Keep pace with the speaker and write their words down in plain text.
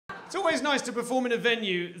It's always nice to perform in a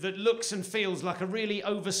venue that looks and feels like a really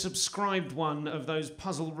oversubscribed one of those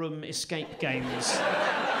puzzle room escape games.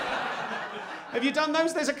 Have you done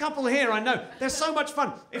those? There's a couple here, I know. They're so much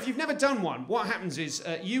fun. If you've never done one, what happens is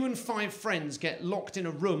you and 5 friends get locked in a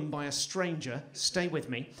room by a stranger, stay with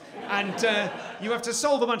me, and you have to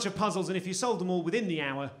solve a bunch of puzzles, and if you solve them all within the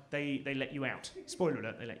hour, they let you out. Spoiler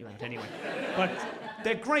alert, they let you out anyway. But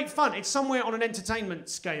they're great fun. It's somewhere on an entertainment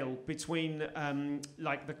scale between,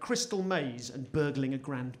 like, the Crystal Maze and burgling a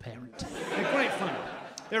grandparent. They're great fun.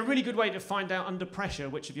 They're a really good way to find out under pressure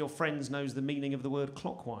which of your friends knows the meaning of the word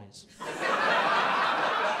clockwise.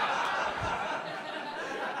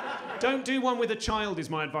 Don't do one with a child is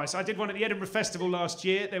my advice. I did one at the Edinburgh Festival last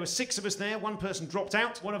year. There were 6 of us there. 1 person dropped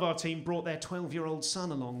out. One of our team brought their 12-year-old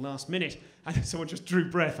son along last minute. And someone just drew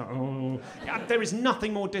breath. Oh. There is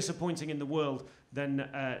nothing more disappointing in the world than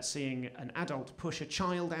seeing an adult push a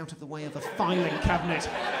child out of the way of a filing cabinet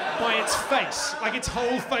by its face. Like its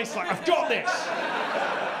whole face, like, I've got this!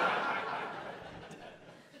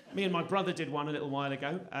 Me and my brother did one a little while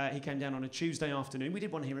ago. He came down on a Tuesday afternoon. We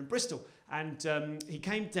did one here in Bristol. And he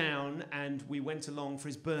came down and we went along for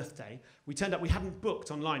his birthday. We turned up, we hadn't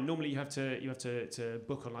booked online. Normally you have to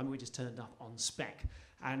book online, but we just turned up on spec.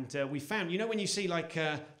 And we found, you know when you see like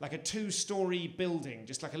a 2-storey building,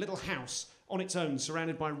 just like a little house on its own,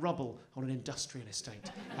 surrounded by rubble on an industrial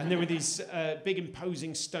estate. And there were these big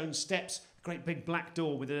imposing stone steps, a great big black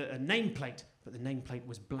door with a nameplate, but the nameplate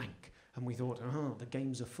was blank. And we thought, oh, the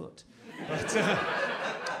game's afoot. But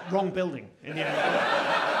wrong building in the end.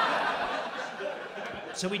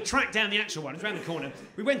 So we tracked down the actual one. It's around the corner.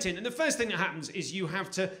 We went in, and the first thing that happens is you've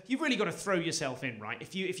really got to throw yourself in, right?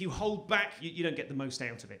 If you hold back, you don't get the most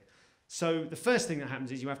out of it. So the first thing that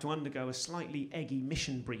happens is you have to undergo a slightly eggy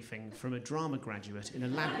mission briefing from a drama graduate in a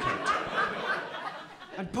lab coat.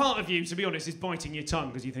 And part of you, to be honest, is biting your tongue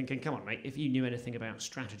because you're thinking, come on, mate, if you knew anything about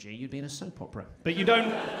strategy, you'd be in a soap opera. But you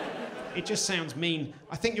don't. It just sounds mean.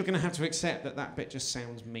 I think you're going to have to accept that bit just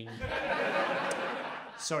sounds mean.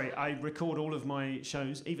 Sorry, I record all of my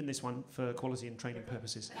shows, even this one, for quality and training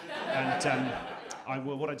purposes. And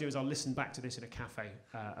what I do is I'll listen back to this in a cafe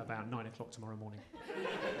about 9 o'clock tomorrow morning.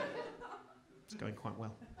 It's going quite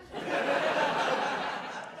well.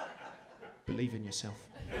 Believe in yourself.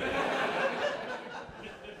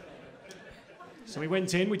 So we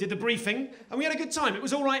went in, we did the briefing, and we had a good time. It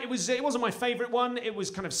was all right. It wasn't my favourite one. It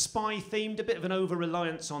was kind of spy-themed, a bit of an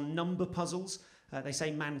over-reliance on number puzzles. They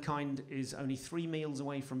say mankind is only 3 meals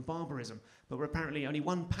away from barbarism, but we're apparently only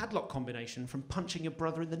 1 padlock combination from punching your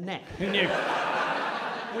brother in the neck. Who knew?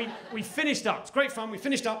 We finished up. It's great fun. We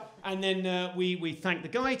finished up, and then we thanked the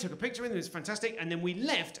guy, took a picture with him. It was fantastic. And then we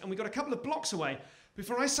left, and we got a couple of blocks away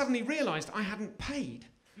before I suddenly realised I hadn't paid.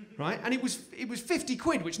 Right? And it was 50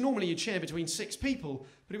 quid, which normally you'd share between 6 people,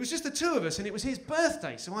 but it was just the 2 of us, and it was his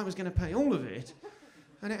birthday, so I was going to pay all of it,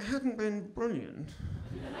 and it hadn't been brilliant.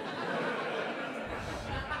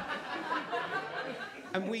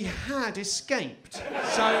 And we had escaped.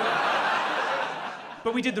 So,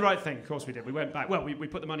 but we did the right thing, of course we did. We went back, well, we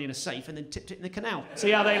put the money in a safe and then tipped it in the canal. See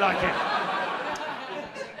how they like it.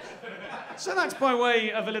 So that's by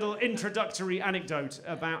way of a little introductory anecdote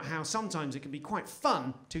about how sometimes it can be quite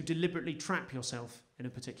fun to deliberately trap yourself in a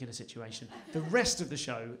particular situation. The rest of the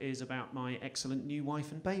show is about my excellent new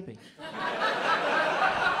wife and baby.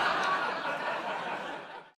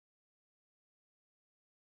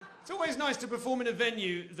 It's always nice to perform in a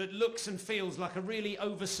venue that looks and feels like a really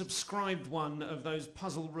oversubscribed one of those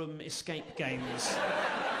puzzle room escape games.